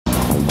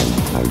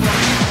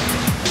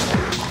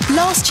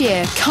Last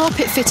year,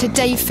 carpet fitter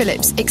Dave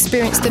Phillips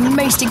experienced the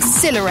most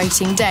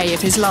exhilarating day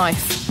of his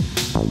life.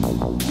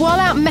 While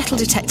out metal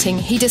detecting,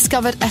 he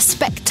discovered a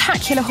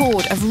spectacular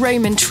hoard of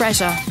Roman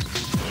treasure.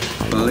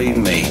 Believe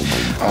me,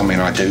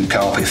 I do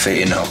carpet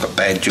fitting, I've got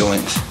bad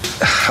joints.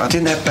 I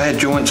didn't have bad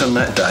joints on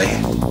that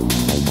day.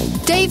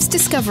 Dave's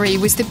discovery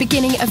was the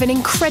beginning of an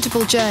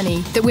incredible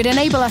journey that would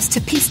enable us to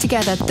piece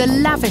together the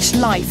lavish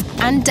life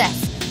and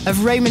death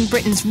of Roman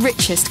Britain's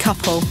richest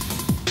couple.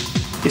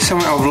 It's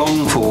something I've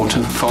longed for,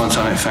 to find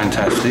something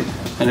fantastic,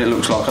 and it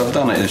looks like I've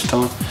done it this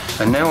time.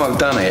 And now I've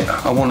done it,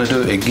 I want to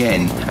do it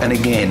again, and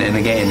again, and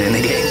again, and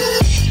again.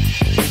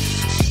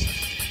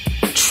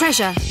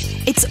 Treasure.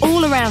 It's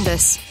all around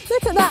us.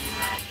 Look at that.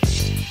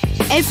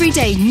 Every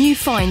day, new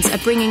finds are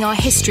bringing our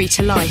history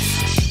to life.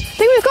 I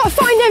think we've got a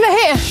find over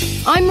here.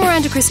 I'm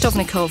Miranda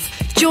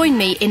Kristovnikov. Join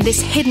me in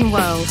this hidden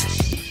world,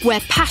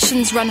 where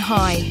passions run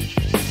high,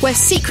 where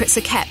secrets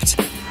are kept,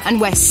 and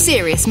where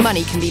serious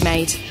money can be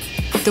made.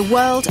 The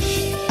world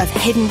of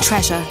hidden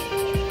treasure.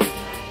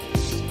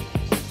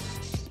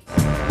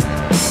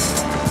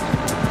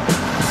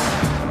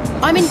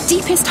 I'm in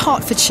deepest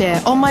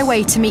Hertfordshire on my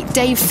way to meet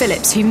Dave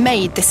Phillips, who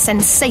made this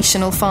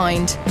sensational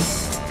find.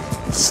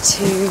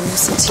 72,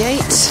 78,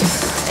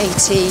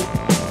 80.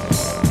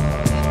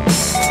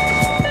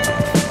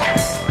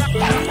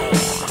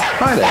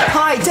 Hi there.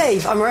 Hi,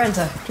 Dave. I'm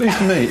Miranda. Pleased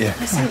to meet you.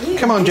 Nice to meet you.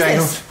 Come on,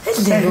 Jangles.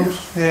 Hello.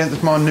 Jangles. Yeah,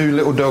 that's my new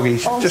little doggy.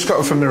 Just got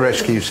her from the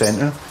rescue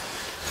centre.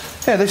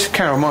 Yeah, this is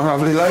Carol, my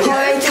lovely lady.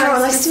 Hi, Carol.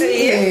 Nice to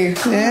meet you.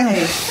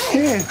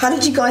 Yeah. How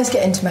did you guys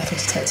get into metal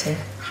detecting?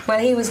 Well,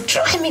 he was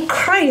driving me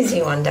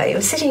crazy one day. He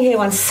was sitting here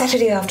one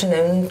Saturday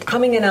afternoon,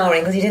 humming and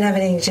ahhing because he didn't have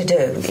anything to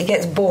do. He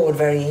gets bored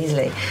very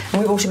easily.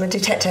 And we bought him a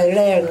detector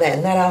there and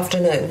then, that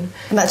afternoon.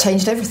 And that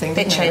changed everything,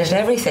 didn't it? It changed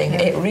everything.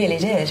 Yeah. It really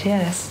did,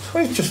 yes.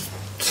 Well, it just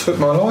took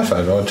my life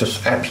over. I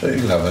just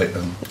absolutely love it.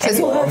 And So it's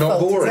not her I'm not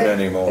fault, boring is it?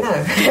 anymore. No.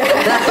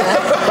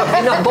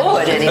 You're not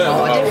bored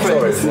anymore. Oh,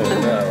 Different.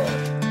 sorry. No.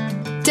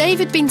 Dave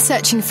had been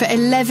searching for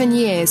 11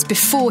 years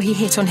before he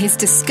hit on his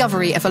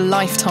discovery of a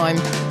lifetime.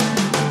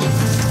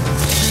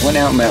 Went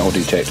out metal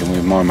detecting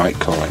with my mate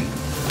Colin.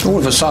 All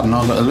of a sudden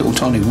I got a little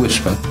tiny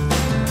whisper.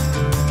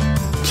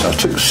 So I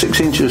took 6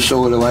 inches of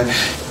soil away,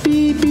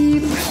 beep,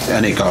 beep,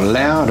 and it got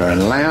louder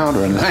and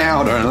louder and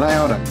louder and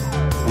louder.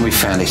 And we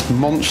found this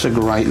monster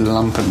great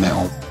lump of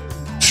metal.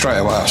 Straight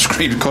away I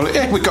screamed and called it,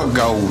 yeah, we got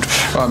gold.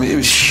 It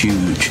was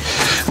huge.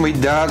 And we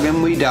dug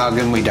and we dug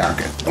and we dug.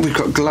 And we've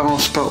got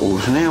glass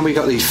bottles. And now we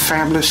got these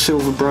fabulous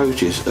silver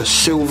brooches, a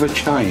silver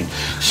chain,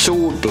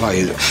 sword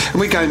blade. And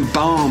we're going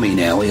balmy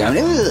now. We're going,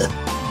 ugh.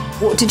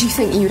 What did you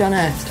think you'd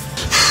unearthed?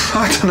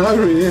 I don't know,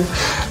 really.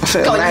 I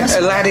think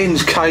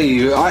Aladdin's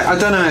cave. I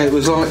don't know, it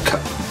was like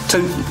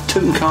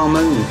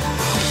Tutankhamun.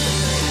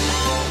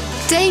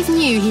 Dave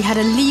knew he had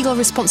a legal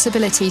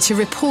responsibility to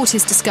report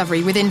his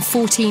discovery within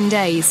 14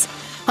 days.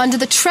 Under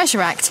the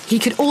Treasure Act, he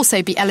could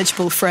also be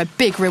eligible for a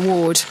big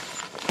reward.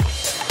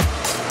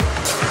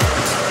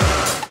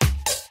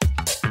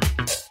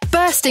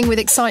 Bursting with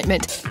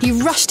excitement, he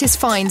rushed his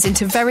finds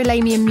into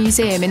Verulamium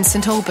Museum in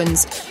St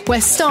Albans, where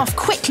staff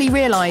quickly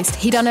realised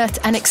he'd unearthed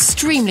an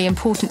extremely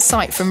important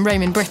site from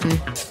Roman Britain.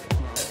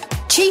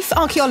 Chief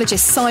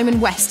archaeologist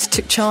Simon West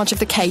took charge of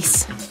the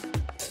case.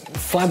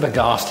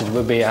 Flabbergasted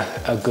would be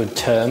a good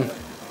term.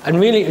 And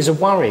really it was a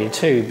worry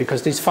too,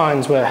 because these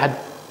finds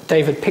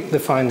David picked the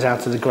finds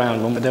out of the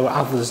ground, but there were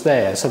others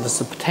there, so there's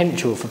the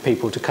potential for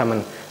people to come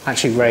and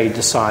actually raid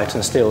the site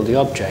and steal the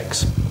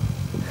objects.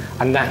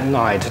 And that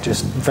night,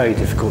 just very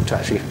difficult to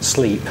actually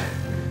sleep.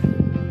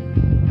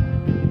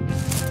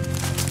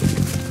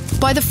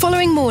 By the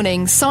following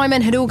morning,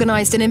 Simon had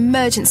organised an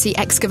emergency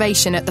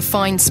excavation at the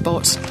find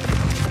spot.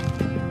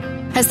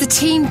 As the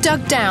team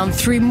dug down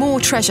through more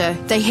treasure,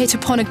 they hit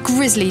upon a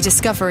grisly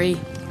discovery.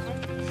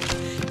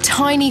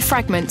 Tiny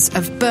fragments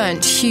of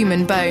burnt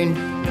human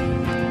bone.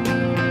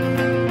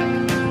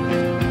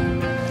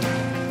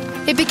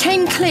 It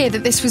became clear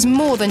that this was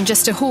more than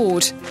just a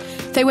hoard.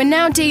 They were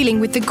now dealing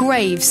with the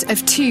graves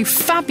of 2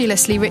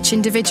 fabulously rich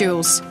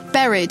individuals,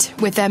 buried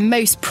with their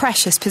most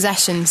precious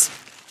possessions.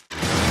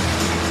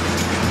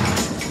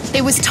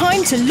 It was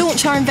time to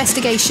launch our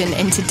investigation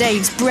into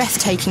Dave's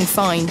breathtaking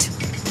find.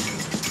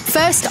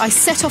 First, I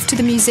set off to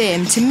the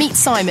museum to meet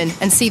Simon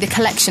and see the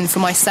collection for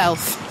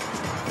myself.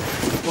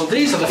 Well,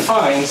 these are the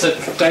finds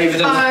that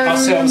David and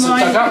ourselves have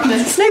dug up.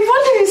 Goodness. No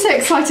wonder you're so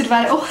excited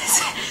about it. Oh,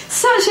 there's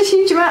such a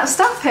huge amount of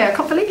stuff here. I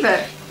can't believe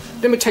it.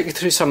 Let me take you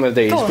through some of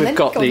these. We've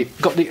got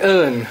the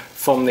urn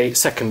from the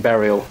second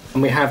burial,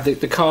 and we have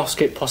the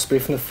casket possibly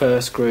from the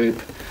first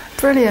group.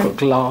 Brilliant. Got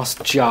glass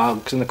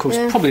jugs, and of course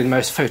probably the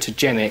most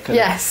photogenic.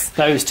 Yes.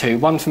 Those 2,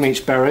 one from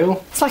each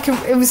burial.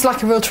 It was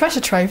like a real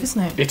treasure trove,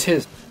 isn't it? It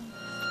is.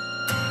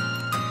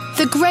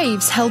 The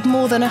graves held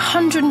more than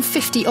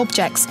 150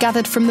 objects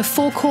gathered from the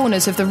 4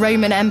 corners of the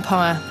Roman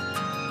Empire.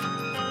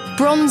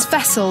 Bronze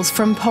vessels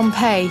from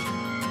Pompeii,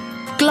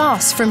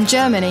 glass from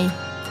Germany,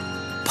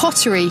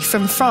 pottery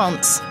from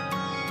France,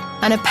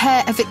 and a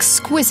pair of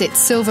exquisite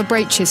silver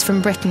brooches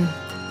from Britain.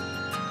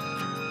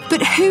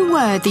 But who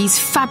were these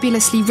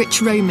fabulously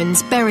rich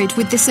Romans buried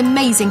with this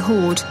amazing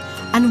hoard?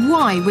 And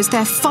why was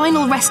their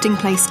final resting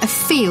place a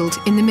field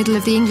in the middle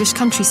of the English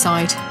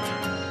countryside?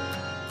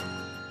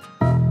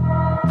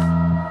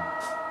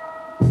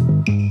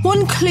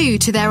 One clue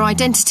to their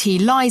identity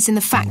lies in the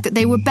fact that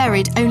they were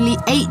buried only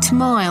 8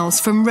 miles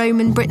from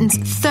Roman Britain's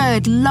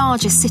third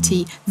largest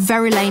city,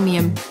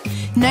 Verulamium,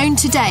 known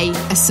today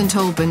as St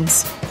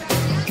Albans.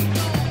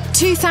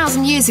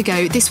 2,000 years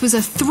ago, this was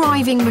a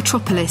thriving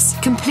metropolis,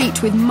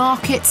 complete with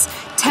markets,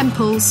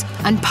 temples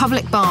and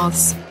public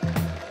baths.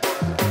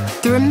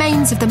 The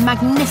remains of the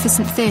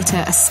magnificent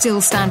theatre are still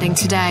standing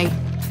today.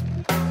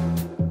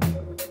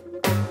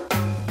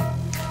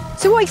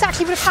 So what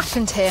exactly would have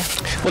happened here?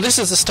 Well, this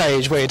is the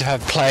stage where you'd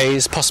have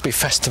plays, possibly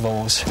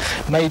festivals,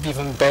 maybe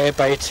even bear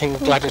baiting,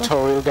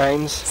 gladiatorial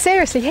games.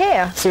 Seriously,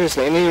 here?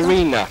 Seriously, in the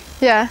arena.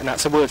 Yeah. And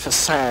that's a word for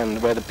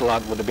sand, where the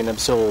blood would have been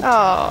absorbed.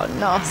 Oh,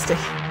 nasty.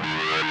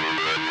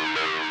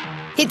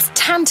 It's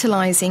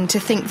tantalising to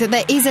think that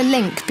there is a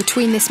link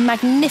between this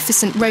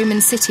magnificent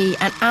Roman city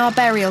and our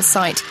burial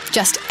site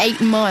just 8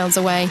 miles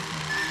away.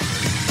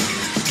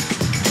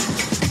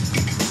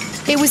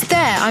 It was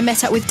there I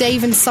met up with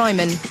Dave and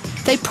Simon.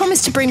 They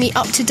promised to bring me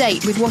up to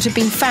date with what had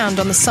been found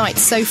on the site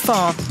so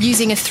far,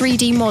 using a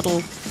 3D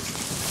model.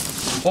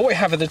 What we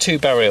have are the 2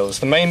 burials,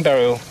 the main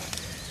burial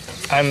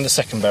and the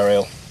second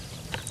burial.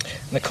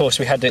 And of course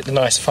we had the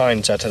nice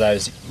finds out of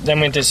those. Then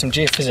we did some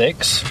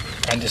geophysics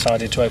and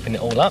decided to open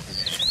it all up.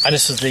 And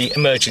this was the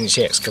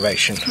emergency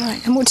excavation.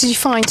 Right, and what did you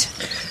find?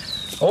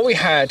 What we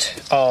had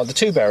are the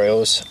 2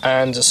 burials,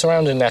 and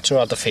surrounding that are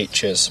other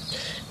features.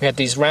 We had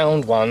these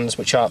round ones,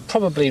 which are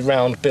probably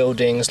round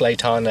buildings,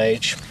 late Iron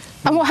Age.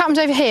 And what happened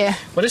over here?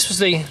 Well, this was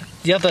the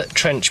other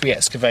trench we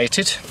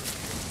excavated.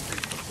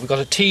 We've got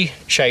a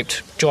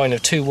T-shaped join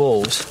of 2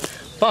 walls.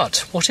 But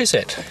what is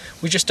it?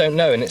 We just don't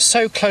know, and it's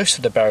so close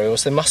to the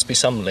burials, there must be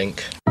some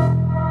link.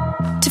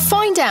 To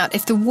find out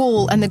if the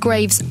wall and the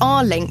graves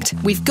are linked,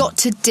 we've got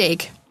to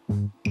dig.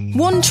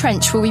 One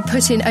trench will be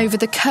put in over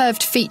the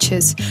curved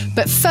features,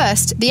 but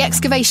first the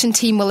excavation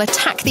team will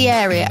attack the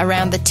area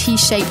around the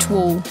T-shaped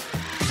wall.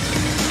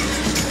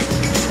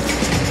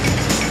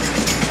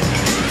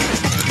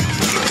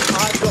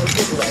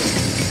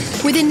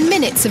 Within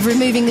minutes of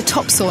removing the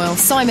topsoil,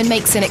 Simon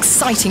makes an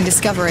exciting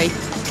discovery.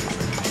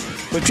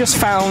 We've just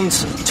found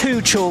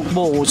 2 chalk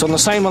walls on the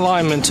same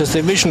alignment as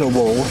the original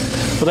wall,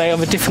 but they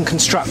have a different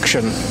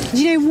construction.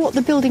 Do you know what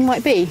the building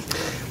might be?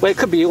 Well, it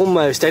could be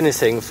almost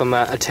anything from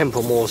a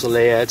temple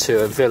mausolea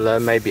to a villa,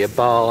 maybe a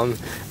barn.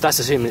 That's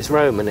assuming it's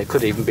Roman. It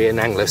could even be an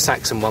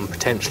Anglo-Saxon one,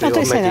 potentially,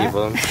 or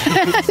medieval. No,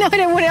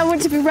 I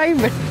want it to be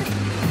Roman.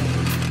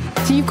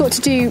 So you've got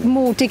to do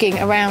more digging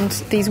around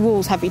these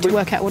walls, have you, to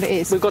work out what it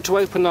is? We've got to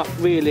open up,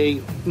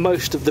 really,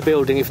 most of the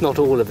building, if not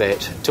all of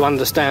it, to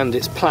understand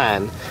its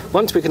plan.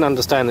 Once we can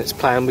understand its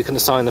plan, we can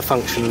assign a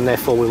function, and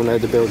therefore we will know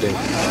the building.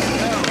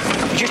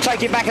 Just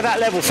take it back at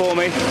that level for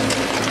me.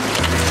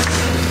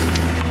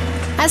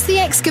 As the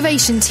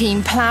excavation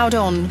team ploughed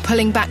on,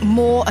 pulling back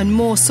more and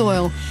more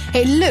soil,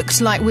 it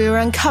looked like we were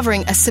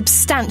uncovering a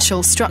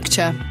substantial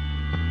structure.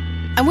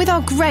 And with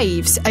our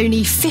graves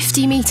only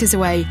 50 metres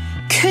away,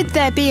 could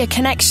there be a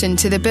connection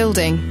to the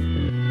building?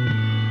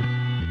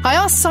 I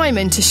asked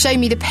Simon to show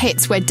me the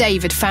pits where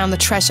Dave had found the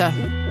treasure.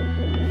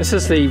 This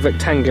is the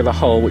rectangular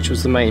hole, which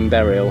was the main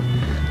burial.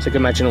 So you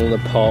can imagine all the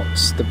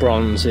pots, the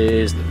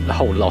bronzes, the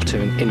whole lot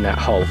in that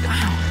hole.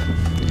 Wow.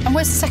 And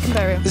where's the second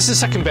burial? This is the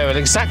second burial,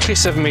 exactly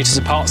 7 metres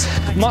apart,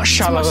 much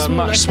shallower,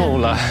 much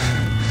smaller.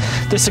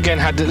 This again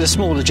had the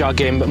smaller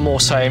jug in, but more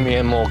samey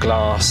and more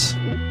glass.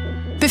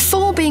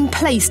 Before being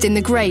placed in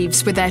the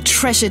graves with their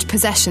treasured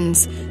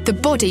possessions, the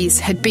bodies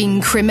had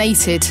been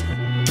cremated.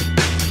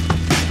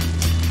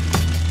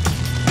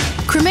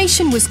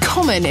 Cremation was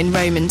common in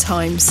Roman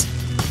times.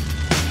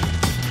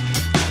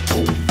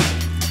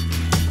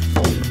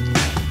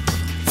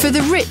 For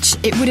the rich,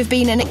 it would have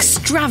been an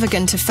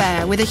extravagant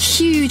affair with a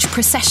huge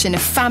procession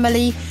of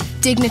family,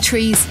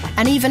 dignitaries,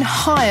 and even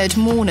hired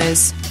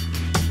mourners.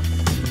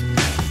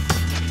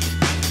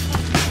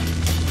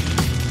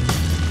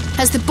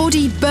 As the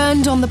body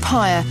burned on the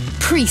pyre,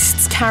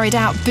 priests carried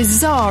out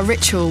bizarre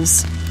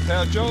rituals.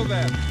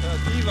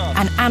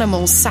 An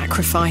animal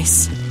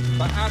sacrifice.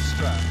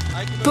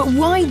 But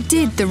why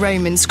did the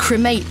Romans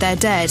cremate their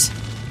dead?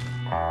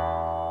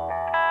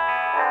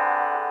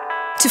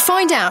 To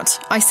find out,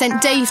 I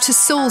sent Dave to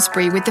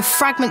Salisbury with the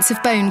fragments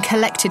of bone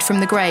collected from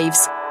the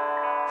graves.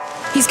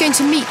 He's going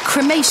to meet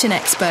cremation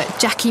expert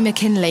Jackie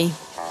McKinley.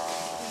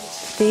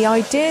 The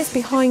ideas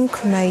behind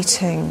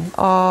cremating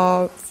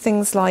are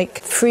things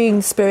like freeing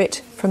the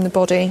spirit from the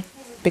body,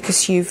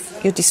 because you're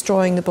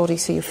destroying the body,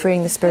 so you're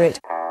freeing the spirit.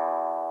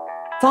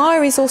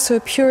 Fire is also a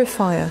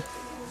purifier.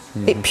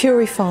 It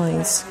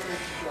purifies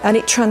and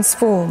it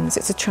transforms.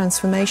 It's a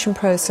transformation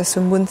process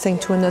from one thing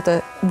to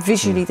another,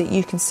 visually, that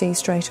you can see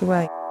straight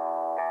away.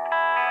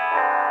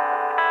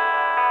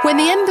 When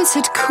the embers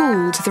had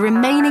cooled, the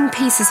remaining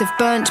pieces of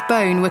burnt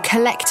bone were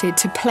collected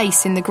to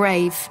place in the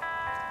grave.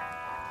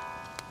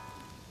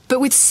 But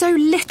with so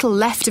little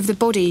left of the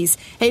bodies,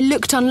 it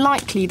looked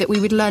unlikely that we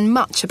would learn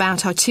much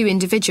about our two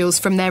individuals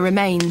from their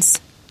remains.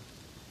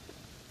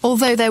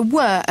 Although there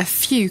were a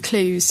few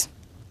clues.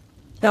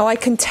 Now, I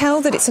can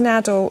tell that it's an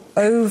adult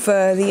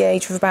over the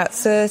age of about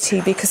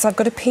 30 because I've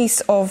got a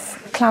piece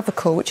of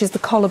clavicle, which is the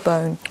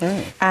collarbone,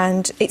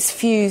 and it's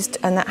fused,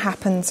 and that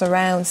happens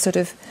around sort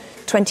of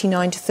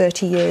 29 to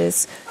 30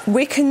 years.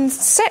 We can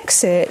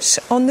sex it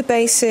on the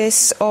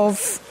basis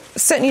of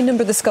certainly a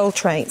number of the skull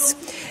traits.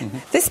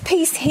 This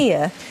piece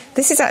here,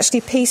 this is actually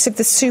a piece of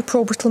the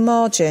supraorbital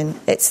margin.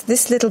 It's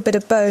this little bit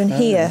of bone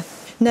here.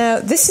 Now,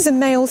 this is a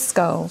male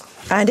skull.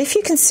 And if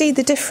you can see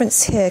the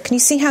difference here, can you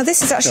see how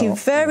this is actually a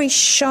very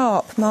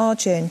sharp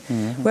margin,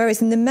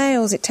 whereas in the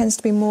males it tends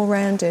to be more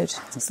rounded.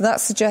 So that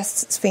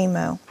suggests it's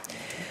female.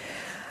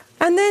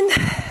 And then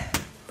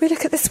we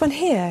look at this one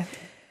here.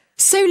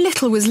 So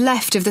little was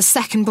left of the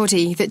second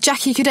body that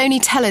Jackie could only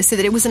tell us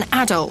that it was an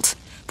adult,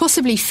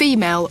 possibly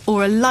female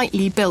or a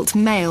lightly built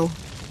male.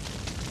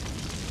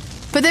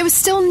 But there was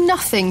still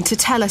nothing to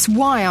tell us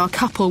why our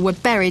couple were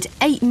buried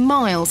 8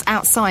 miles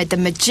outside the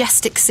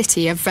majestic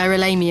city of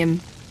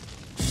Verulamium.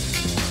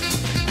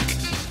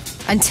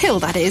 Until,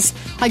 that is,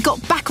 I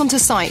got back onto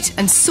site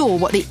and saw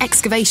what the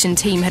excavation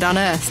team had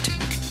unearthed.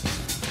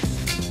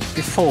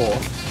 Before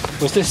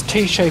was this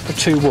T-shape of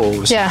 2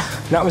 walls. Yeah.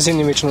 That was in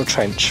the original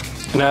trench.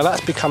 Now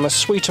that's become a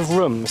suite of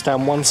rooms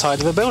down one side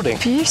of the building.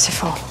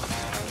 Beautiful.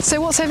 So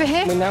what's over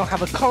here? We now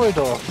have a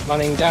corridor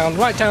running down,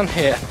 right down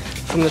here,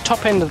 from the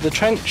top end of the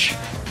trench,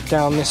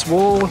 down this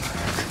wall,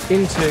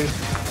 into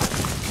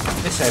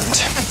this end.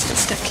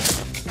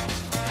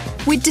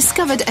 Fantastic. We'd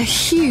discovered a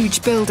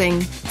huge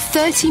building,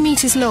 30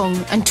 metres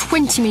long and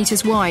 20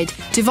 metres wide,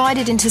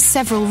 divided into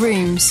several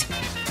rooms.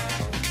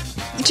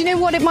 Do you know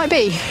what it might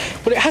be?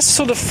 Well, it has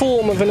sort of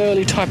form of an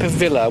early type of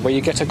villa where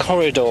you get a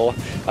corridor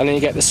and then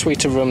you get the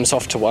suite of rooms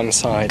off to one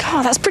side.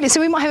 Oh, that's brilliant.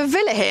 So we might have a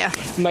villa here.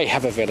 May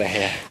have a villa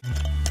here.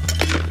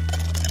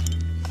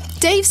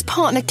 Dave's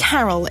partner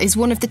Carol is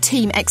one of the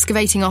team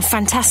excavating our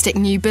fantastic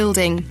new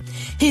building.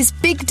 His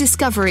big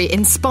discovery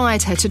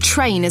inspired her to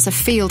train as a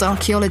field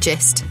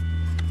archaeologist.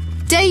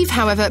 Dave,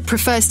 however,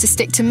 prefers to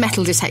stick to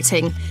metal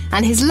detecting,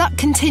 and his luck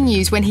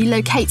continues when he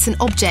locates an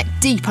object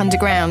deep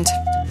underground.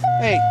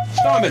 Hey,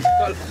 Simon,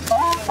 got a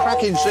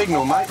cracking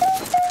signal, mate.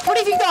 What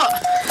have you got?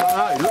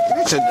 Oh, look,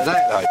 listen to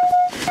that, though.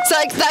 So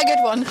that a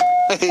good one?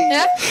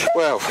 Yeah?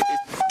 Well,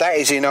 that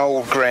is in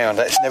old ground.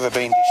 That's never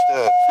been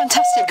disturbed.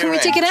 Fantastic. Can we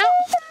dig it out?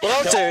 What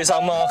I'll do is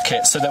I'll mark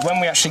it so that when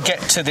we actually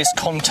get to this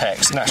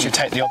context and actually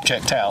take the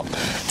object out,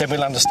 then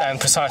we'll understand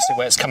precisely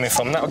where it's coming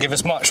from. That will give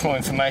us much more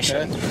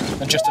information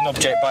than just an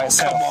object by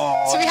itself. Come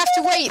on. So we have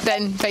to wait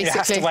then, basically? You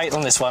have to wait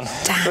on this one.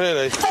 Damn.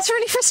 Really? That's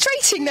really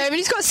frustrating, though. I mean,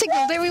 he's got a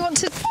signal. Don't we want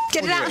to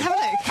get it out and have a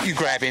look? You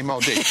grab him, I'll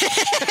dig.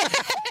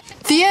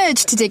 The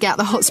urge to dig out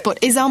the hotspot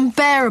is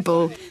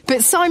unbearable,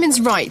 but Simon's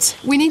right.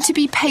 We need to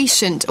be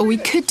patient or we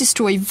could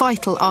destroy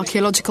vital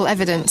archaeological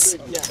evidence.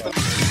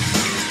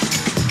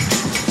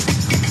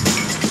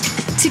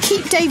 To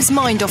keep Dave's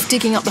mind off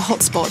digging up the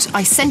hotspot,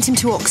 I sent him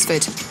to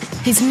Oxford.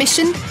 His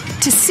mission?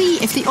 To see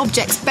if the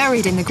objects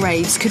buried in the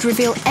graves could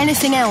reveal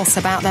anything else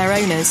about their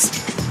owners.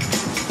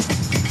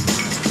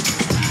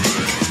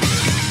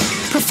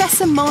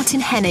 Professor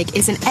Martin Hennig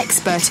is an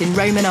expert in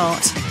Roman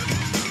art.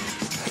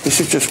 This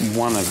is just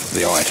one of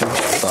the items,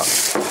 but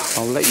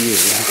I'll let you.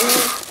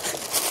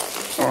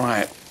 All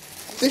right.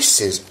 This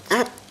is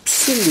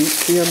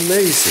absolutely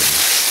amazing.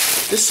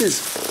 This is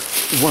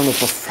one of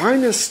the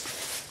finest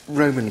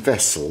Roman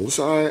vessels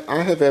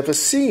I have ever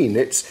seen.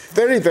 It's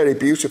very, very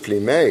beautifully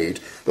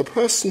made. The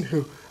person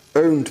who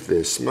owned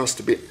this must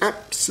have been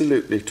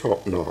absolutely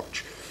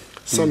top-notch.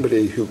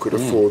 Somebody who could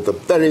afford the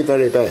very,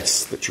 very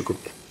best that you could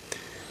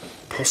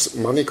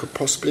money could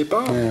possibly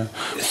buy. Yeah.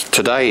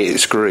 Today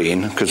it's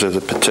green because of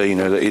the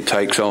patina that it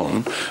takes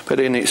on, but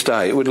in its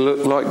day it would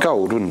look like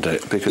gold, wouldn't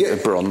it? Because the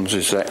bronze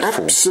is that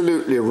full.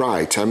 Absolutely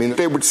right. I mean,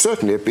 they would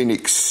certainly have been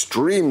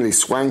extremely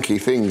swanky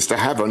things to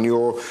have on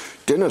your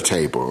dinner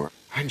table.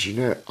 And, you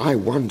know, I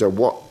wonder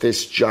what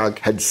this jug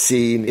had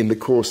seen in the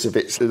course of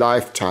its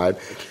lifetime.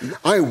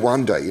 I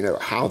wonder, you know,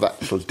 how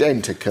that little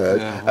dent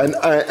occurred.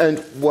 Yeah. And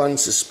one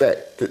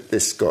suspect that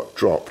this got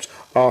dropped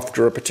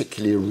after a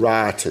particularly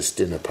riotous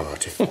dinner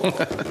party.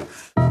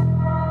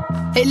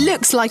 It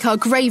looks like our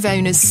grave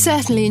owners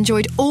certainly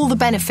enjoyed all the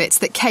benefits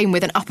that came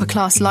with an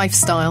upper-class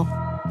lifestyle.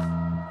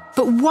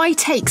 But why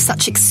take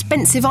such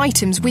expensive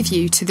items with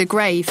you to the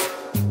grave?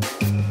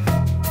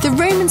 The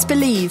Romans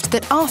believed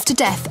that after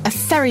death, a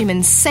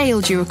ferryman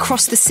sailed you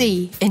across the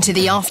sea into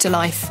the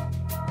afterlife.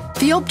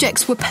 The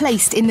objects were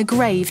placed in the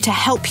grave to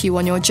help you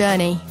on your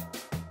journey.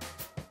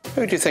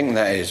 Who do you think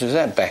that is? Is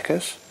that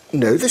Bacchus?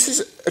 No, this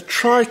is a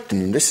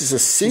triton. This is a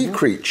sea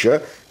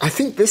creature. I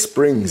think this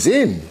brings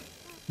in,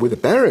 with a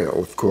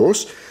burial, of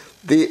course,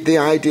 the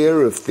idea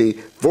of the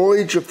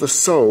voyage of the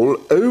soul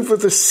over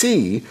the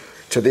sea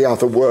to the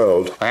other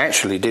world. I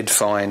actually did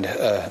find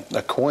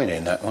a coin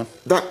in that one.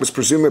 That was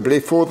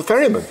presumably for the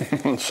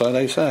ferryman. So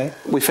they say.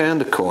 We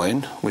found a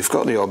coin, we've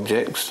got the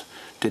objects.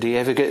 Did he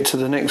ever get to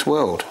the next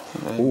world?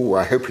 Oh,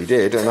 I hope he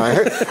did, and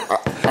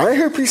I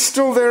hope he's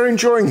still there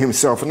enjoying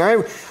himself, and I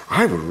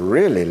would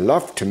really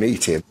love to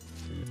meet him.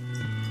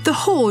 The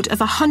hoard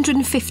of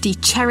 150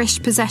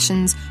 cherished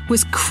possessions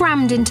was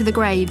crammed into the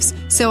graves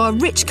so our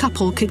rich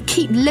couple could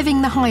keep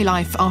living the high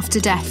life after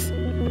death.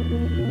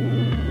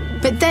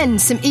 But then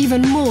some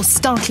even more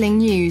startling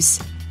news.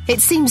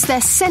 It seems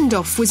their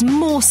send-off was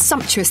more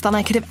sumptuous than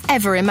I could have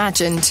ever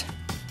imagined.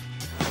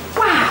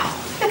 Wow,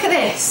 look at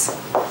this.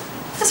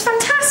 That's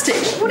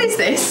fantastic. What is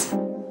this?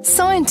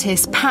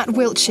 Scientist Pat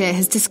Wiltshire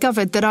has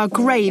discovered that our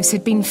graves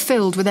had been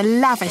filled with a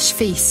lavish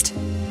feast.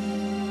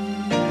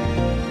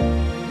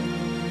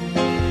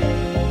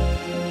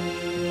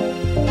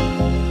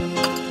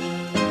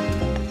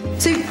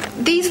 So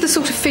these are the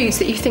sort of foods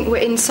that you think were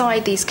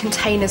inside these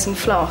containers and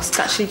flasks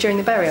actually during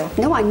the burial?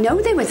 No, I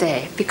know they were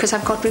there because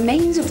I've got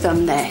remains of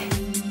them there.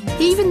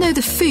 Even though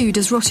the food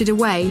has rotted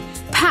away,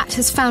 Pat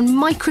has found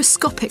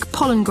microscopic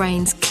pollen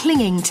grains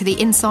clinging to the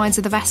insides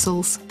of the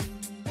vessels.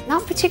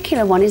 That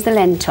particular one is the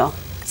lentil.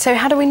 So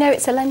how do we know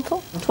it's a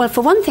lentil? Well,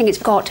 for one thing, it's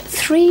got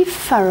 3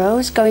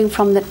 furrows going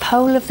from the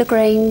pole of the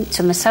grain,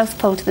 from the South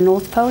Pole to the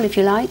North Pole, if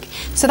you like.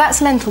 So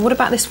that's lentil. What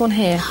about this one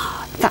here?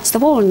 That's the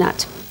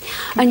walnut.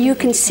 And you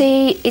can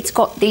see it's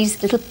got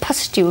these little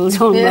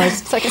pustules almost. Yeah,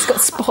 it's like it's got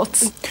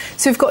spots.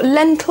 So we've got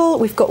lentil,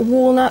 we've got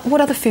walnut.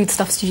 What other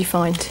foodstuffs did you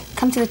find?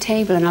 Come to the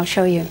table and I'll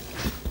show you.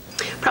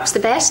 Perhaps the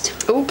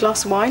best. Oh,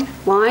 glass of wine.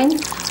 Wine.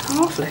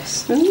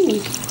 Marvellous.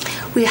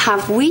 We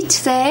have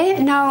wheat there.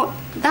 Now,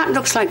 that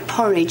looks like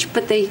porridge,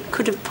 but they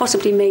could have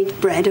possibly made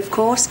bread, of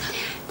course.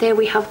 There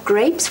we have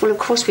grapes. Well, of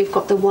course, we've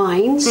got the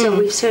wine, so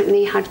we've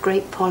certainly had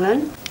grape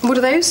pollen. What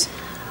are those?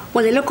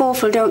 Well, they look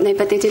awful, don't they?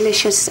 But they're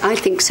delicious. I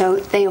think so.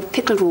 They are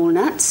pickled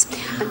walnuts.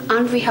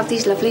 And we have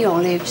these lovely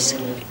olives.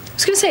 I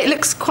was going to say, it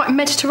looks quite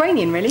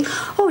Mediterranean, really.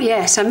 Oh,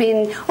 yes. I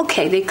mean,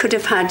 OK, they could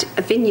have had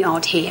a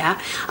vineyard here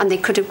and they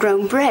could have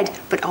grown bread.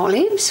 But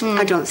olives?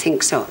 I don't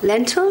think so.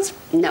 Lentils?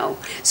 No.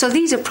 So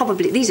these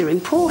are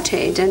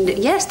imported. And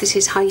yes, this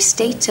is high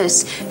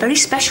status. Very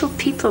special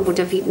people would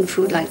have eaten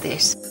food like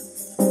this.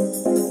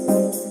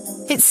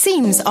 It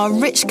seems our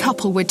rich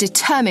couple were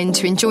determined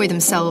to enjoy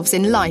themselves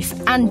in life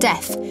and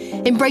death,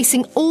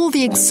 embracing all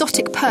the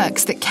exotic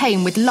perks that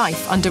came with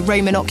life under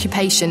Roman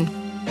occupation.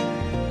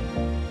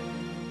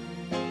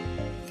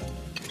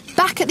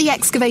 Back at the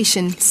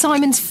excavation,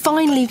 Simon's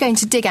finally going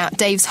to dig out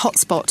Dave's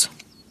hotspot.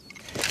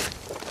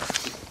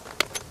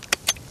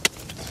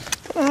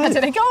 I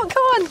don't know. Go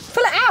on,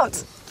 pull it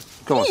out.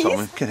 Go on,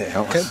 Simon, get it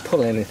out. Don't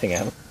pull anything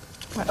out.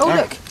 Oh,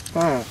 look.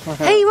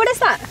 Hey, what is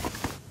that?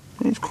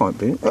 It's quite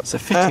big. It's a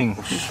fitting.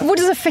 What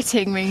does a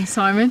fitting mean,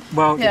 Simon?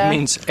 Well, it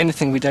means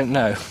anything we don't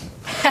know.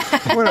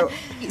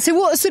 So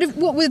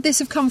what would this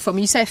have come from?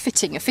 You say a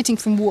fitting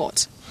from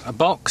what? A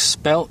box,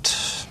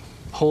 belt,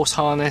 horse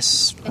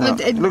harness.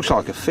 It looks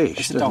like a fish.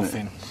 It's a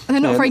dolphin. And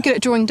they're not very good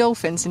at drawing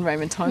dolphins in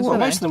Roman times, Well, were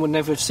they? most of them would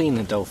never have seen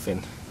a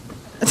dolphin.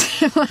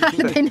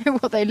 They know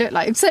what they look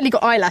like. It's certainly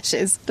got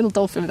eyelashes. Little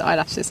dolphin with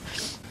eyelashes.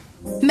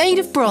 Made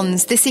of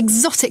bronze, this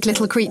exotic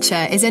little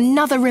creature is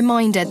another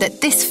reminder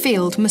that this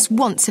field must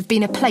once have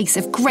been a place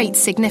of great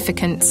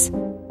significance.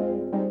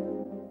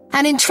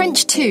 And in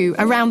Trench 2,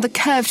 around the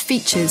curved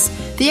features,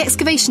 the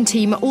excavation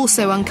team are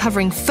also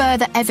uncovering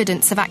further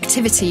evidence of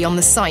activity on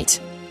the site.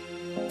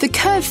 The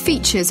curved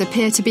features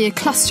appear to be a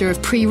cluster of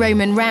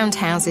pre-Roman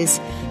roundhouses,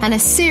 and a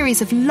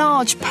series of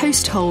large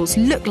post holes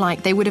look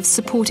like they would have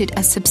supported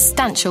a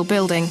substantial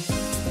building.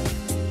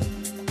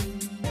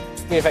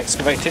 We have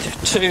excavated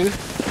 2,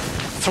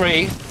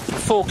 3,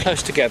 4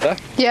 close together.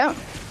 Yeah.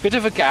 Bit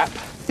of a gap.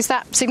 Is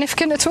that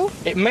significant at all?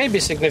 It may be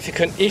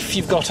significant if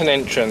you've got an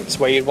entrance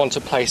where you'd want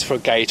a place for a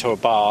gate or a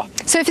bar.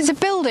 So if it's a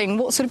building,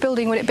 what sort of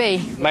building would it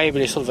be?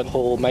 Maybe sort of a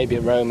hall, maybe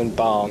a Roman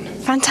barn.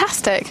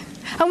 Fantastic.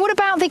 And what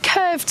about the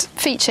curved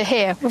feature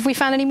here? Have we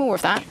found any more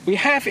of that? We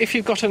have, if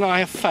you've got an eye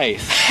of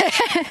faith.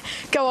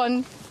 Go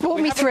on, walk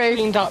me We through. haven't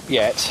cleaned up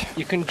yet.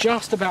 You can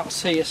just about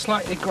see a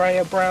slightly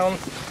greyer brown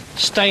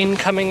stain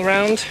coming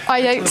round.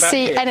 I don't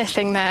see here.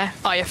 anything there.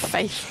 Eye of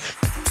faith.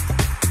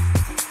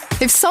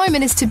 If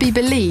Simon is to be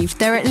believed,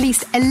 there are at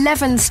least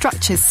 11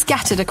 structures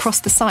scattered across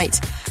the site,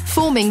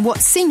 forming what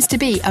seems to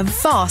be a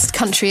vast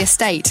country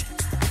estate.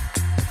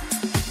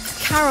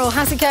 Carol,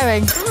 how's it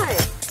going? Hi.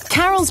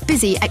 Carol's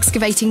busy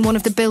excavating one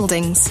of the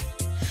buildings.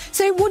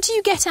 So what do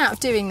you get out of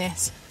doing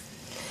this?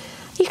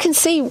 You can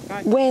see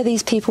where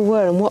these people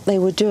were and what they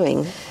were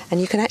doing, and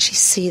you can actually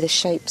see the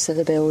shapes of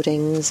the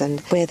buildings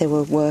and where they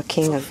were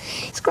working. And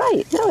it's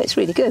great. No, it's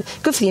really good.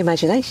 Good for the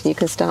imagination. You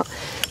can start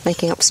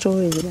making up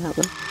stories about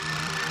them.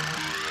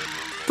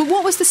 But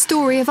what was the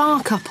story of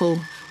our couple?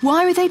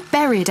 Why were they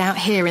buried out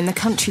here in the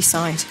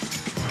countryside?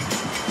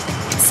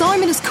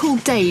 Simon has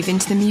called Dave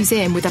into the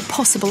museum with a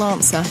possible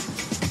answer.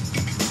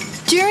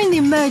 During the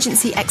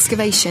emergency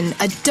excavation,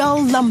 a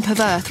dull lump of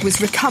earth was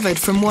recovered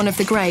from one of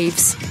the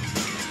graves.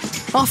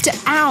 After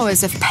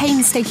hours of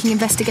painstaking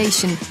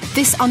investigation,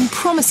 this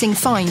unpromising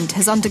find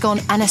has undergone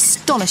an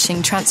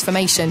astonishing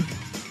transformation.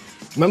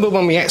 Remember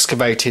when we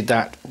excavated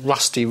that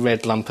rusty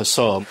red lump of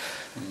soil?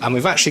 And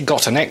we've actually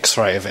got an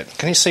X-ray of it.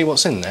 Can you see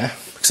what's in there?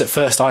 Because at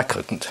first I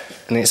couldn't.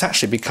 And it's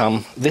actually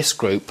become this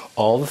group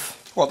of...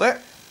 What,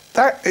 that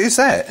is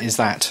that? Is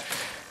that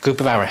group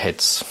of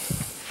arrowheads.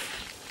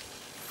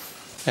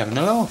 Having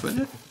a laugh,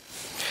 isn't it?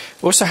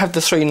 We also have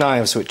the 3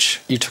 knives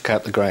which you took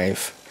out the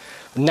grave.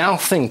 Now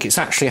think it's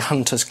actually a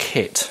hunter's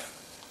kit.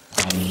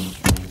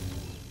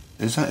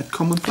 Is that a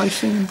commonplace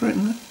thing in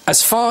Britain?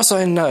 As far as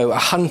I know, a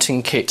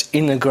hunting kit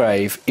in a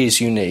grave is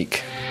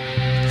unique.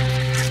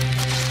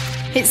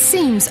 It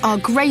seems our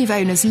grave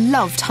owners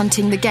loved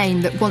hunting the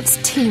game that once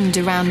teemed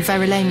around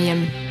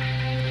Verulamium.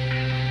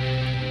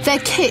 Their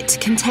kit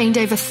contained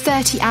over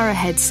 30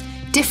 arrowheads,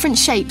 different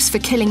shapes for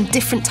killing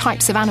different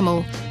types of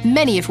animal,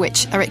 many of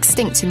which are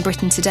extinct in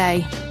Britain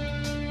today.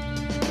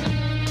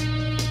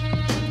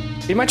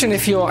 Imagine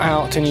if you're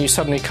out and you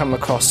suddenly come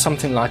across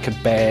something like a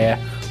bear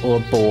or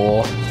a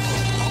boar.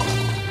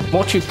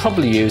 What you'd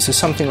probably use is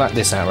something like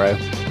this arrow.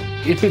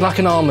 It'd be like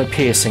an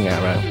armour-piercing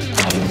arrow.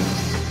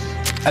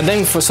 And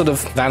then for sort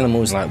of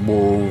animals like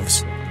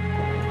wolves,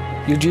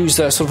 you'd use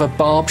a sort of a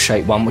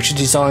barb-shaped one which is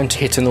designed to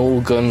hit an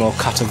organ or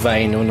cut a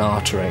vein or an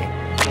artery.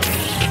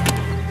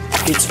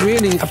 It's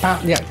really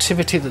about the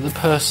activity that the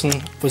person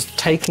was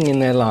taking in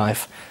their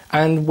life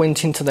and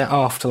went into their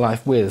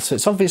afterlife with. So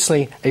it's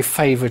obviously a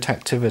favourite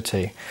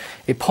activity.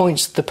 It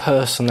points to the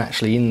person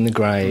actually in the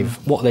grave,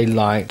 what they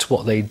liked,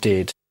 what they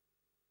did.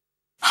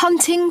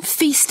 Hunting,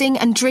 feasting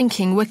and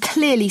drinking were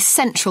clearly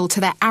central to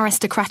their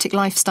aristocratic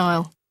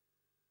lifestyle.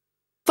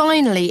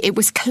 Finally, it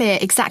was clear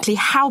exactly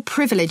how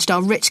privileged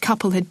our rich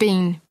couple had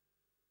been.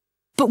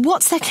 But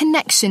what's their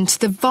connection to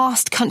the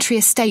vast country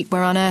estate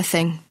we're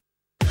unearthing?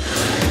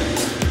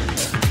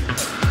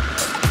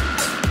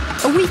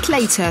 A week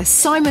later,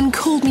 Simon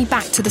called me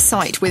back to the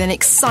site with an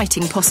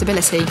exciting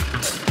possibility.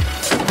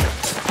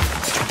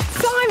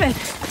 Simon,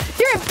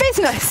 you're in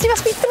business. You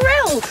must be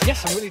thrilled.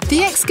 Yes, I'm really thrilled.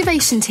 The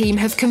excavation team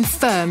have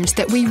confirmed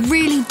that we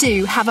really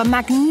do have a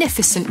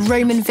magnificent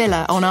Roman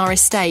villa on our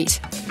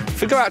estate.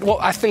 Figure out what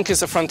I think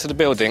is the front of the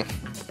building.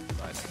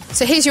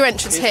 So here's your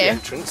entrance Here's here. the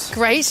entrance.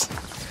 Great.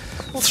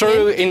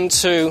 Through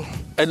into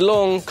a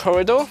long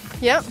corridor.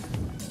 Yep.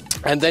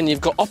 And then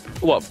you've got,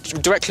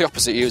 directly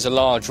opposite you is a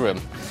large room.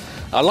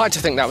 I like to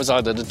think that was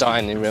either the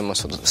dining room or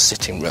sort of the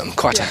sitting room.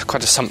 Quite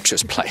a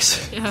sumptuous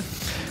place. Yeah.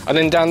 And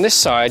then down this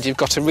side, you've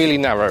got a really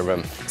narrow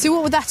room. So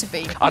what would that have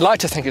been? I'd like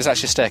to think it's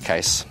actually a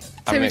staircase.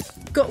 So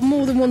we've got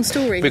more than one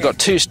story. We've got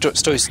two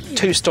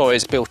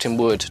stories built in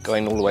wood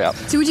going all the way up.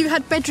 So would you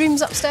have had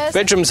bedrooms upstairs?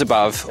 Bedrooms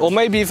above, or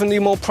maybe even the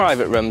more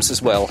private rooms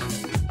as well.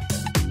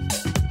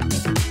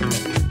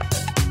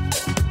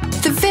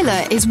 The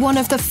villa is one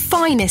of the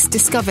finest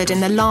discovered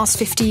in the last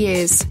 50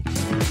 years.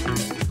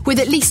 With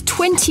at least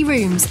 20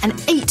 rooms and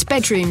 8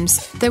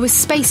 bedrooms, there was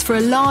space for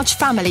a large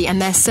family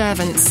and their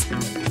servants.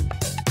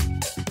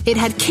 It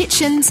had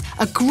kitchens,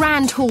 a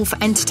grand hall for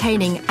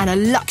entertaining and a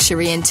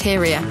luxury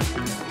interior.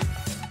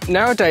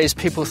 Nowadays,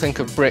 people think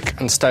of brick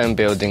and stone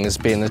building as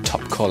being the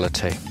top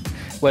quality,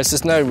 whereas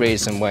there's no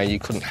reason where you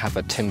couldn't have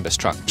a timber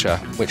structure,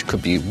 which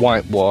could be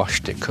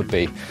whitewashed, it could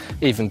be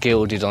even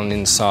gilded on the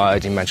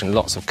inside. Imagine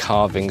lots of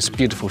carvings,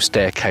 beautiful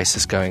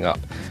staircases going up,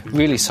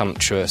 really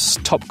sumptuous,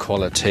 top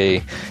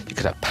quality. You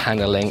could have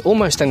panelling,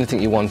 almost anything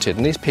you wanted,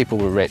 and these people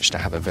were rich to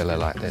have a villa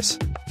like this.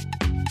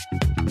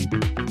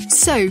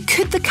 So,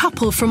 could the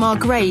couple from our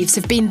graves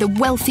have been the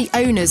wealthy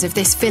owners of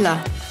this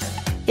villa?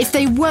 If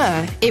they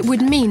were, it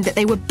would mean that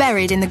they were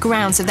buried in the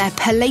grounds of their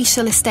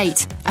palatial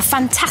estate, a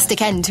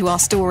fantastic end to our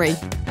story.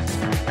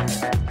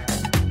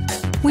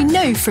 We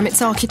know from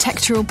its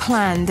architectural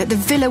plan that the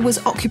villa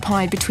was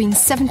occupied between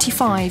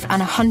 75 and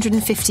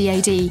 150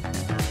 AD.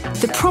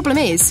 The problem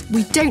is,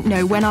 we don't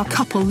know when our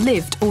couple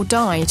lived or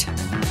died.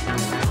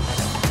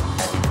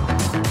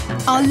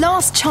 Our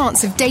last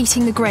chance of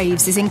dating the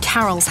graves is in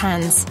Carol's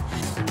hands.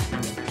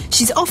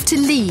 She's off to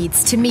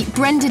Leeds to meet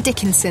Brenda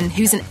Dickinson,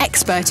 who's an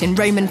expert in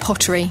Roman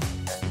pottery.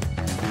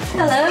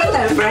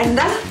 Hello,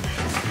 Brenda.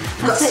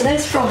 I'll take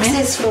those from you.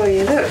 This for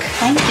you, look.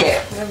 Thank you.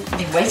 I've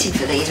been waiting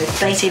for these with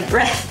bated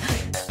breath.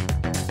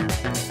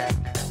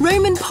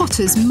 Roman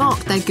potters mark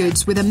their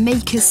goods with a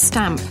maker's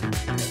stamp.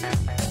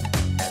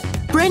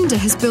 Brenda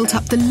has built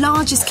up the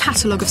largest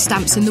catalogue of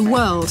stamps in the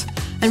world,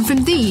 and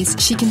from these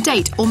she can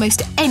date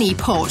almost any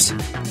pot.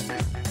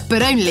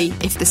 But only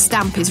if the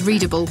stamp is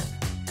readable.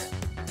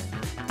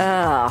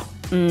 Oh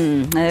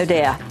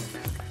dear.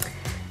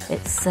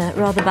 It's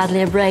rather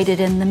badly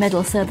abraded in the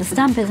middle, so the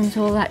stamp isn't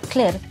all that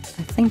clear.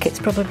 I think it's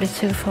probably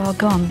too far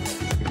gone.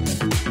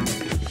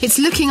 It's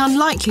looking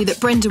unlikely that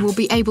Brenda will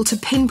be able to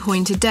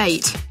pinpoint a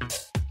date.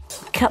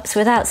 Cups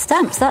without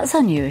stamps, that's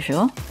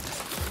unusual.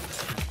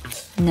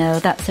 No,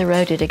 that's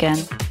eroded again.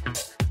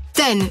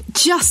 Then,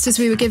 just as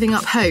we were giving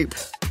up hope...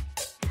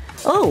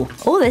 Oh,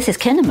 this is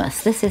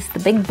Kinemus. This is the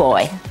big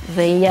boy.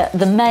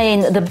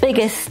 The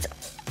biggest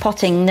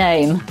potting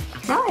name.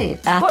 Right.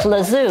 At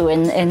Lazou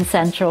in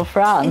central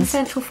France. In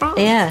central France?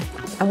 Yeah.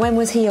 And when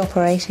was he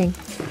operating?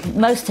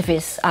 Most of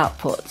his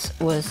output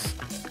was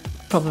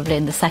probably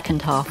in the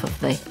second half of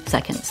the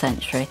 2nd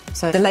century.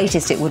 So the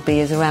latest it would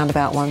be is around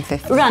about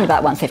 150? Around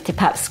about 150,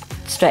 perhaps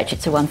stretch it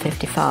to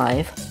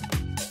 155.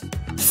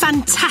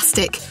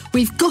 Fantastic!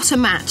 We've got a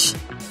match.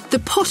 The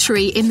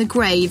pottery in the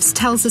graves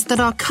tells us that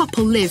our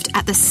couple lived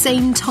at the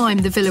same time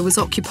the villa was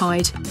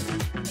occupied.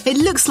 It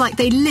looks like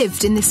they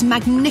lived in this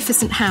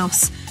magnificent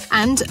house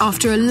and,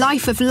 after a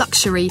life of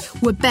luxury,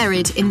 were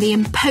buried in the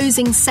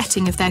imposing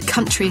setting of their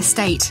country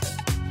estate.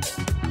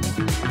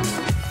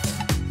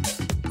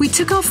 We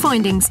took our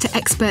findings to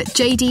expert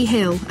J.D.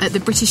 Hill at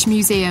the British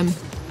Museum.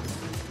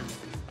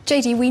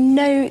 J.D., we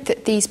know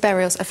that these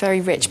burials are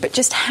very rich, but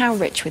just how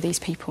rich were these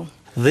people?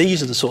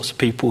 These are the sorts of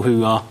people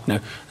who are,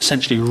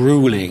 essentially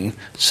ruling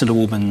St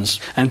Albans.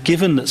 And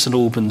given that St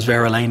Albans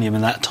Verulamium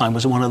in that time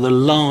was one of the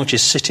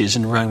largest cities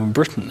in Roman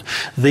Britain,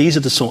 these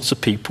are the sorts of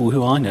people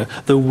who are,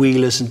 the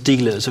wheelers and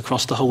dealers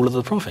across the whole of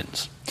the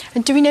province.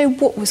 And do we know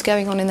what was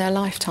going on in their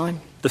lifetime?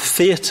 The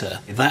theatre,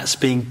 that's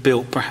being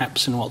built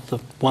perhaps in the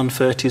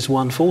 130s,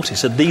 140s.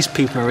 So these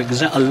people are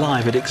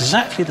alive at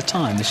exactly the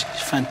time this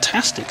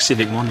fantastic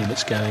civic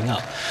monument's going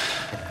up.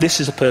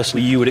 This is a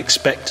person you would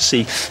expect to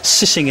see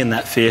sitting in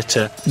that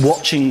theatre,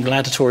 watching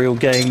gladiatorial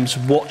games,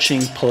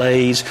 watching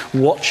plays,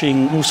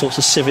 watching all sorts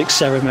of civic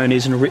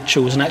ceremonies and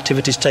rituals and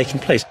activities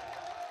taking place.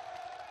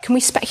 Can we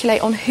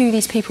speculate on who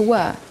these people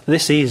were?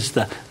 This is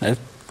the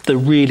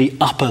really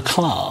upper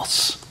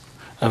class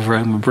of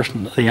Roman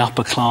Britain, the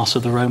upper class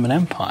of the Roman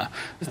Empire.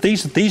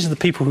 These are the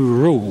people who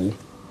rule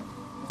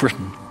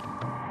Britain.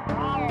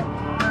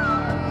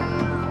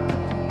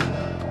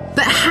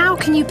 But how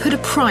can you put a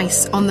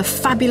price on the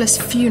fabulous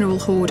funeral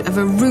hoard of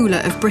a ruler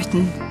of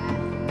Britain?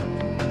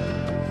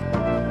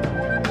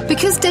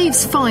 Because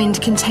Dave's find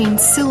contained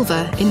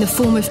silver in the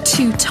form of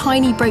 2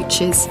 tiny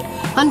brooches,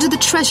 under the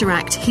Treasure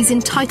Act he's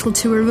entitled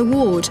to a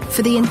reward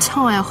for the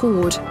entire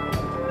hoard.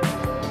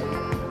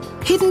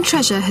 Hidden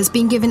Treasure has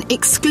been given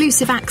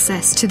exclusive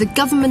access to the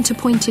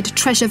government-appointed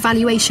Treasure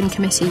Valuation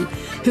Committee,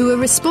 who are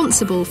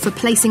responsible for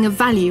placing a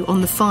value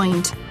on the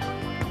find.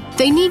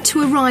 They need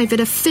to arrive at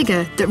a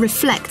figure that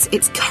reflects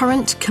its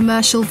current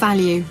commercial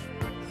value.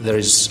 There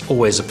is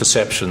always a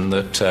perception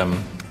that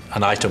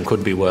an item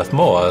could be worth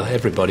more.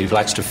 Everybody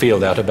likes to feel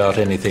that about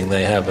anything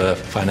they have a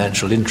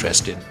financial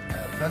interest in.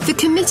 The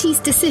committee's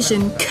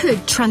decision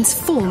could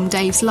transform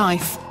Dave's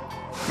life.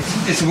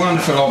 It's a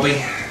wonderful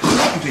hobby,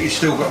 but you've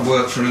still got to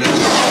work for a little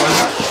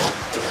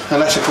while.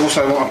 Unless, of course,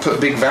 I want to put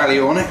a big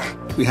value on it.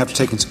 We have to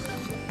take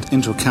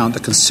into account the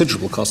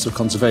considerable cost of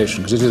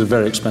conservation, because it is a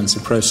very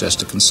expensive process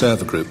to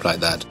conserve a group like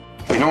that.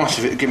 It'd be nice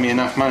if it would give me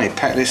enough money to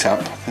pack this up,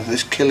 because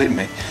it's killing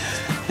me,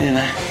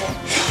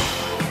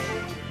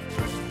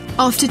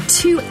 After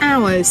 2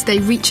 hours, they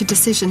reach a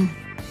decision.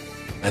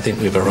 I think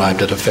we've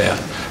arrived at a fair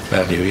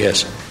value,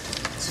 yes.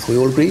 We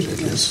all agree?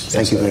 Yes.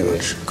 Thank you very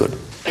much. Good.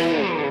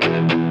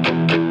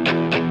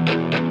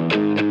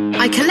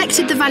 I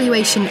collected the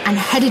valuation and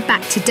headed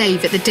back to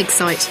Dave at the dig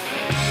site.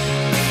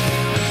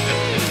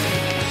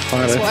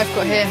 That's what I've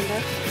got here.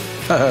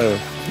 Oh.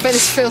 But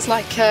this feels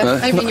like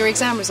opening your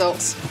exam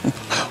results.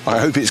 I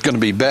hope it's going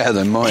to be better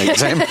than my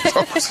exam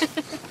results.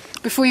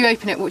 Before you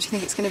open it, what do you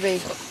think it's going to be?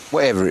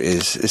 Whatever it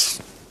is,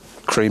 it's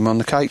cream on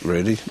the cake,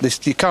 really.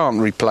 You can't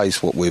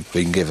replace what we've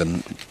been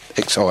given,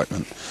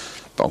 excitement.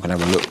 But I'm going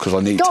to have a look because I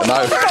need to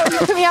know.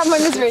 Put me out of my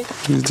misery.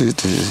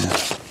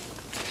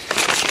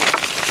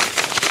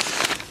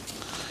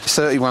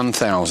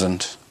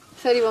 31,000.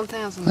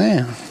 31,000?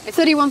 Yeah.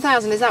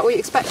 31,000, is that what you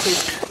expected?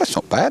 That's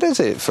not bad, is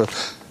it, for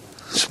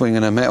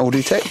swinging a metal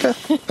detector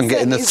and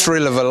getting the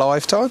thrill of a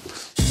lifetime?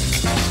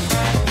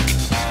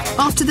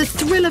 After the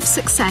thrill of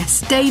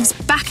success, Dave's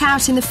back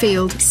out in the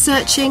field,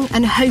 searching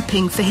and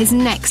hoping for his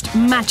next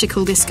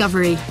magical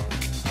discovery.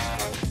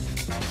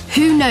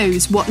 Who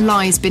knows what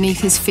lies beneath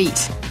his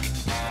feet?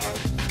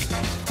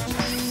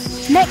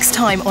 Next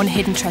time on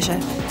Hidden Treasure,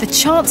 the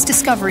chance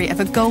discovery of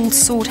a gold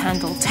sword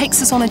handle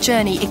takes us on a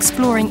journey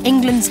exploring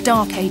England's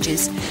Dark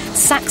Ages,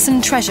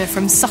 Saxon treasure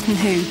from Sutton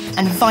Hoo,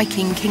 and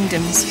Viking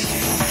kingdoms.